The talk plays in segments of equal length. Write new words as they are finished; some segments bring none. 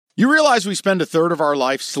You realize we spend a third of our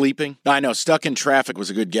life sleeping? I know, stuck in traffic was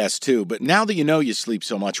a good guess too, but now that you know you sleep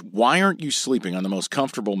so much, why aren't you sleeping on the most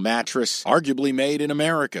comfortable mattress arguably made in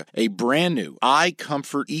America? A brand new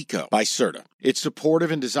iComfort Eco by Serta. It's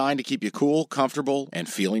supportive and designed to keep you cool, comfortable, and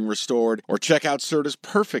feeling restored. Or check out Serta's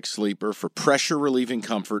Perfect Sleeper for pressure-relieving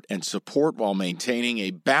comfort and support while maintaining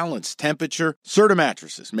a balanced temperature. Serta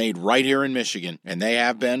mattresses made right here in Michigan, and they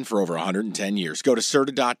have been for over 110 years. Go to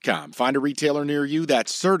Serta.com. Find a retailer near you.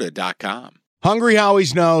 That's Serta.com. Hungry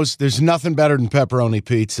Howies knows there's nothing better than pepperoni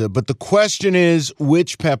pizza, but the question is,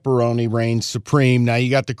 which pepperoni reigns supreme? Now,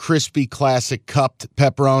 you got the crispy, classic cupped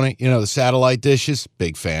pepperoni, the satellite dishes.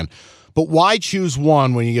 Big fan. But why choose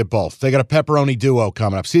one when you get both? They got a pepperoni duo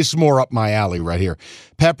coming up. See, this is more up my alley right here.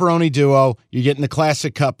 Pepperoni duo, you're getting the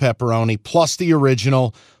classic cup pepperoni, plus the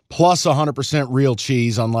original, plus 100% real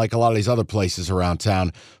cheese, unlike a lot of these other places around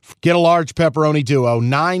town. Get a large pepperoni duo,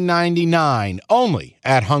 $9.99, only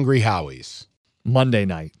at Hungry Howies. Monday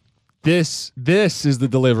night. This is the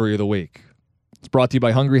delivery of the week. It's brought to you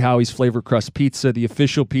by Hungry Howie's Flavor Crust Pizza, the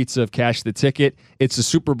official pizza of Cash the Ticket. It's a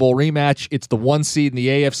Super Bowl rematch. It's the 1 seed in the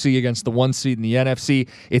AFC against the 1 seed in the NFC.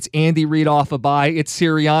 It's Andy Reid off a bye. It's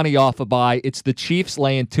Sirianni off a bye. It's the Chiefs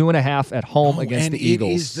laying 2.5 at home against the Eagles.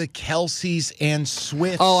 It is the Kelce's and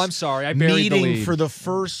Swifts. Oh, I'm sorry. I buried the lead. Meeting for the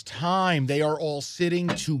first time. They are all sitting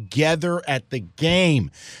together at the game.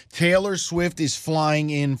 Taylor Swift is flying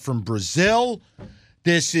in from Brazil.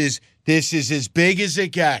 This is as big as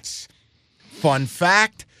it gets. Fun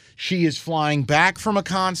fact, she is flying back from a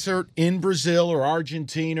concert in Brazil or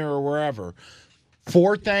Argentina or wherever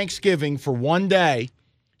for Thanksgiving for one day.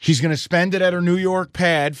 She's going to spend it at her New York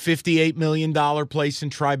pad, $58 million place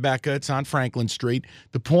in Tribeca. It's on Franklin Street.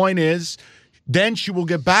 The point is, then she will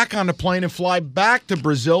get back on the plane and fly back to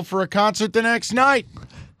Brazil for a concert the next night.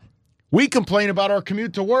 We complain about our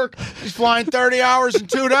commute to work. She's flying 30 hours in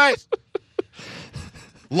 2 days.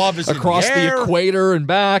 Love is across the equator and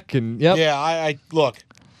back, and yep. Yeah, I look.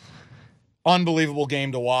 Unbelievable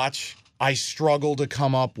game to watch. I struggle to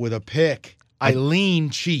come up with a pick. I lean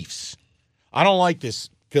Chiefs. I don't like this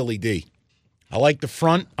Philly D. I like the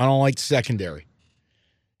front. I don't like the secondary.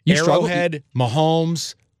 Arrowhead,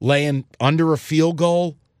 Mahomes laying under a field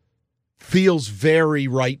goal feels very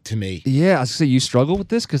right to me. Yeah, I was gonna say you struggle with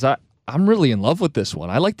this because I'm really in love with this one.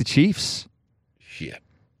 I like the Chiefs. Shit.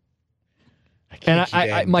 And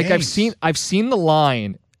Mike, I've seen the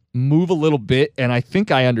line move a little bit, and I think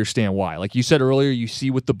I understand why. Like you said earlier, you see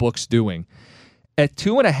what the book's doing. At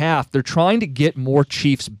 2.5, they're trying to get more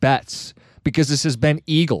Chiefs bets because this has been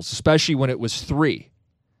Eagles, especially when it was 3.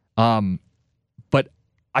 But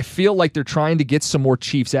I feel like they're trying to get some more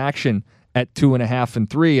Chiefs action at 2.5 and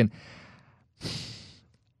 3, and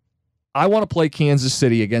I want to play Kansas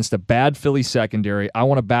City against a bad Philly secondary. I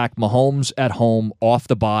want to back Mahomes at home off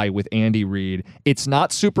the bye with Andy Reid. It's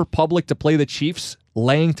not super public to play the Chiefs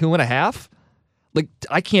laying 2.5. Like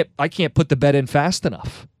I can't put the bet in fast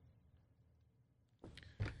enough.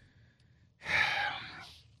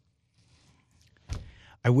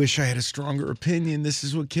 I wish I had a stronger opinion. This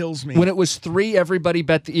is what kills me. When it was 3, everybody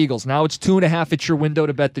bet the Eagles. Now it's 2.5. It's your window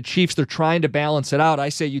to bet the Chiefs. They're trying to balance it out. I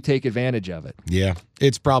say you take advantage of it. Yeah,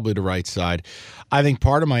 it's probably the right side. I think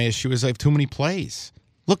part of my issue is I have too many plays.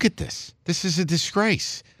 Look at this. This is a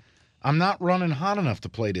disgrace. I'm not running hot enough to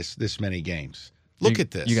play this many games. Look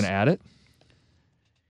at this. You going to add it?